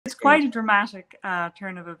quite a dramatic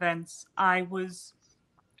turn of events. I was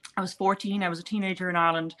 14. I was a teenager in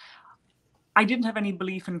Ireland. I didn't have any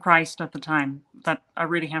belief in Christ at the time. That I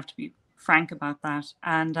really have to be frank about that.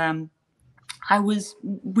 And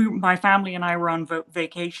my family and I were on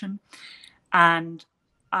vacation, and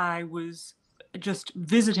I was just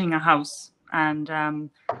visiting a house and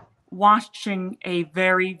watching a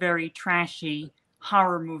very, very trashy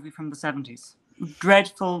horror movie from the 70s.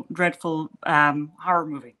 Dreadful, dreadful horror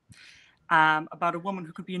movie about a woman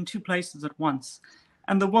who could be in two places at once.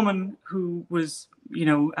 And the woman who was,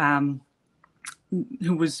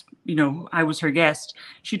 I was her guest,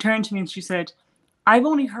 she turned to me and she said, "I've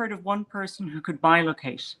only heard of one person who could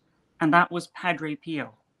bilocate, and that was Padre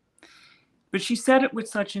Pio." But she said it with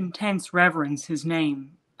such intense reverence, his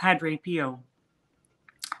name, Padre Pio,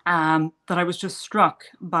 that I was just struck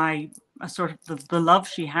by a sort of the love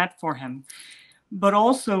she had for him. But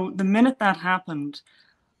also, the minute that happened,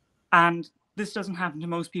 and this doesn't happen to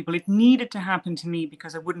most people, it needed to happen to me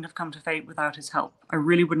because I wouldn't have come to faith without his help. I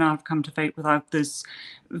really would not have come to faith without this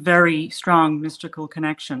very strong mystical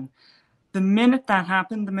connection. The minute that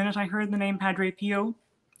happened, the minute I heard the name Padre Pio,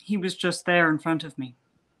 he was just there in front of me.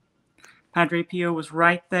 Padre Pio was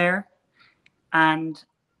right there, and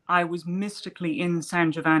I was mystically in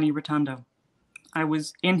San Giovanni Rotondo. I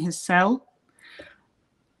was in his cell.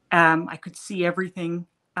 I could see everything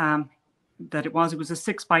that it was. It was a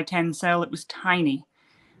 6x10 cell. It was tiny.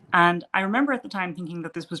 And I remember at the time thinking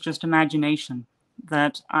that this was just imagination,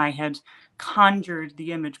 that I had conjured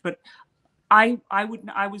the image. But I'm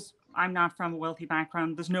not from a wealthy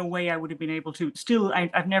background. There's no way I would have been able to. Still,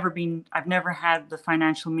 I've never had the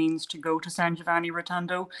financial means to go to San Giovanni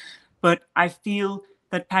Rotondo, but I feel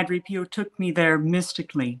that Padre Pio took me there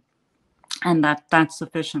mystically, and that's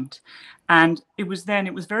sufficient. And it was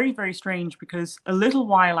very, very strange, because a little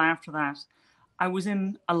while after that, I was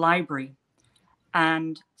in a library,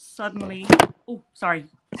 and suddenly, sorry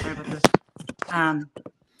about this.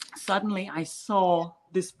 Suddenly I saw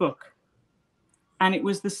this book, and it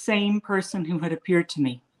was the same person who had appeared to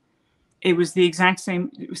me. It was the exact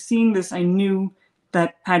same. Seeing this, I knew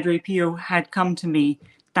that Padre Pio had come to me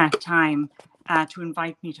that time to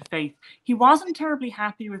invite me to faith. He wasn't terribly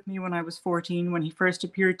happy with me when I was 14. When he first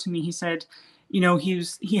appeared to me, he said,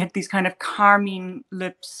 he had these kind of carmine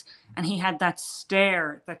lips, and he had that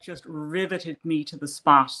stare that just riveted me to the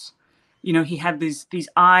spot. He had these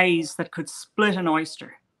eyes that could split an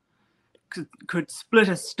oyster, could split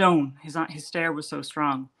a stone. His stare was so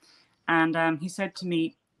strong. And he said to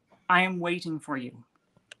me, "I am waiting for you."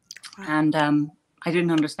 And I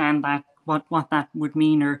didn't understand what that would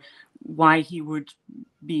mean, or why he would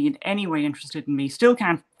be in any way interested in me. Still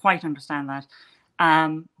can't quite understand that.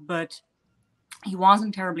 But he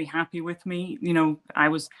wasn't terribly happy with me. I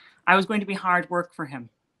was going to be hard work for him.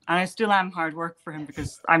 And I still am hard work for him,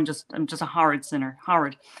 because I'm just a horrid sinner.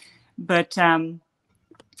 Horrid. But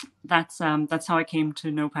that's how I came to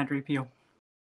know Padre Pio.